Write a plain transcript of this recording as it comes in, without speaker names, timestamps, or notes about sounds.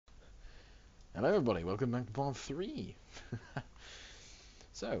Hello everybody, welcome back to part 3.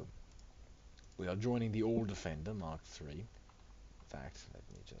 So, we are joining the All Defender Mark III. In fact, let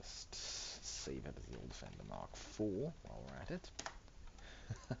me just save it as the All Defender Mark IV while we're at it.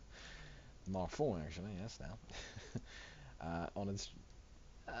 Mark IV actually, yes now. On its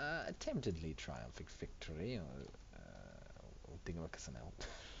attemptedly triumphant victory, or Dingo-Casanel.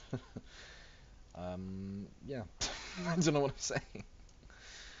 Yeah, I don't know what I'm saying.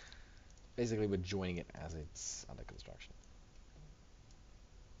 Basically, we're joining it as it's under construction.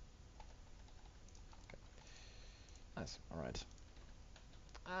 Nice, alright.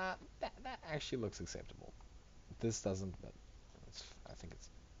 That actually looks acceptable. This doesn't, but I think it's...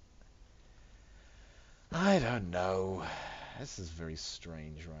 I don't know. This is very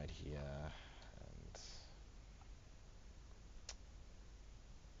strange right here.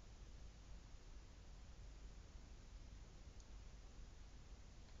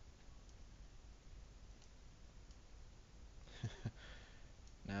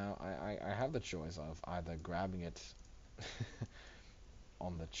 And now I have the choice of either grabbing it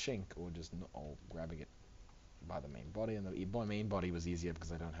on the chink or just or grabbing it by the main body. And the main body was easier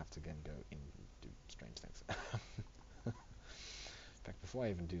because I don't have to again go in and do strange things. In fact, before I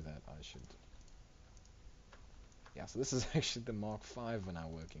even do that, I should... Yeah, so this is actually the Mark V we're now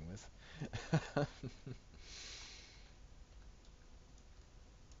working with.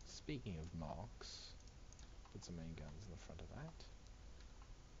 Speaking of marks, put some main guns in the front of that.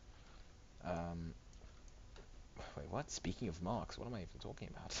 Wait, what? Speaking of marks, what am I even talking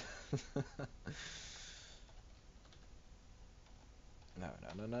about? No,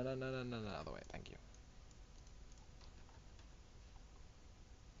 no, no, no, no, no, no, no, no, other way, thank you.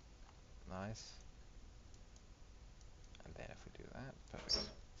 Nice. And then if we do that, perfect.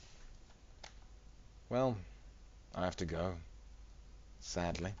 Well, I have to go,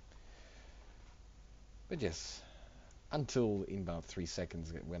 sadly. But yes, until in about 3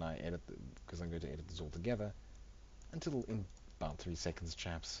 seconds when I edit, because I'm going to edit this all together. Until in about 3 seconds,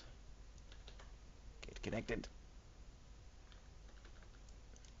 chaps. Get connected.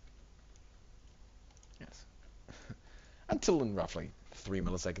 Yes. Until in roughly 3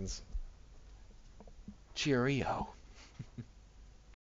 milliseconds. Cheerio.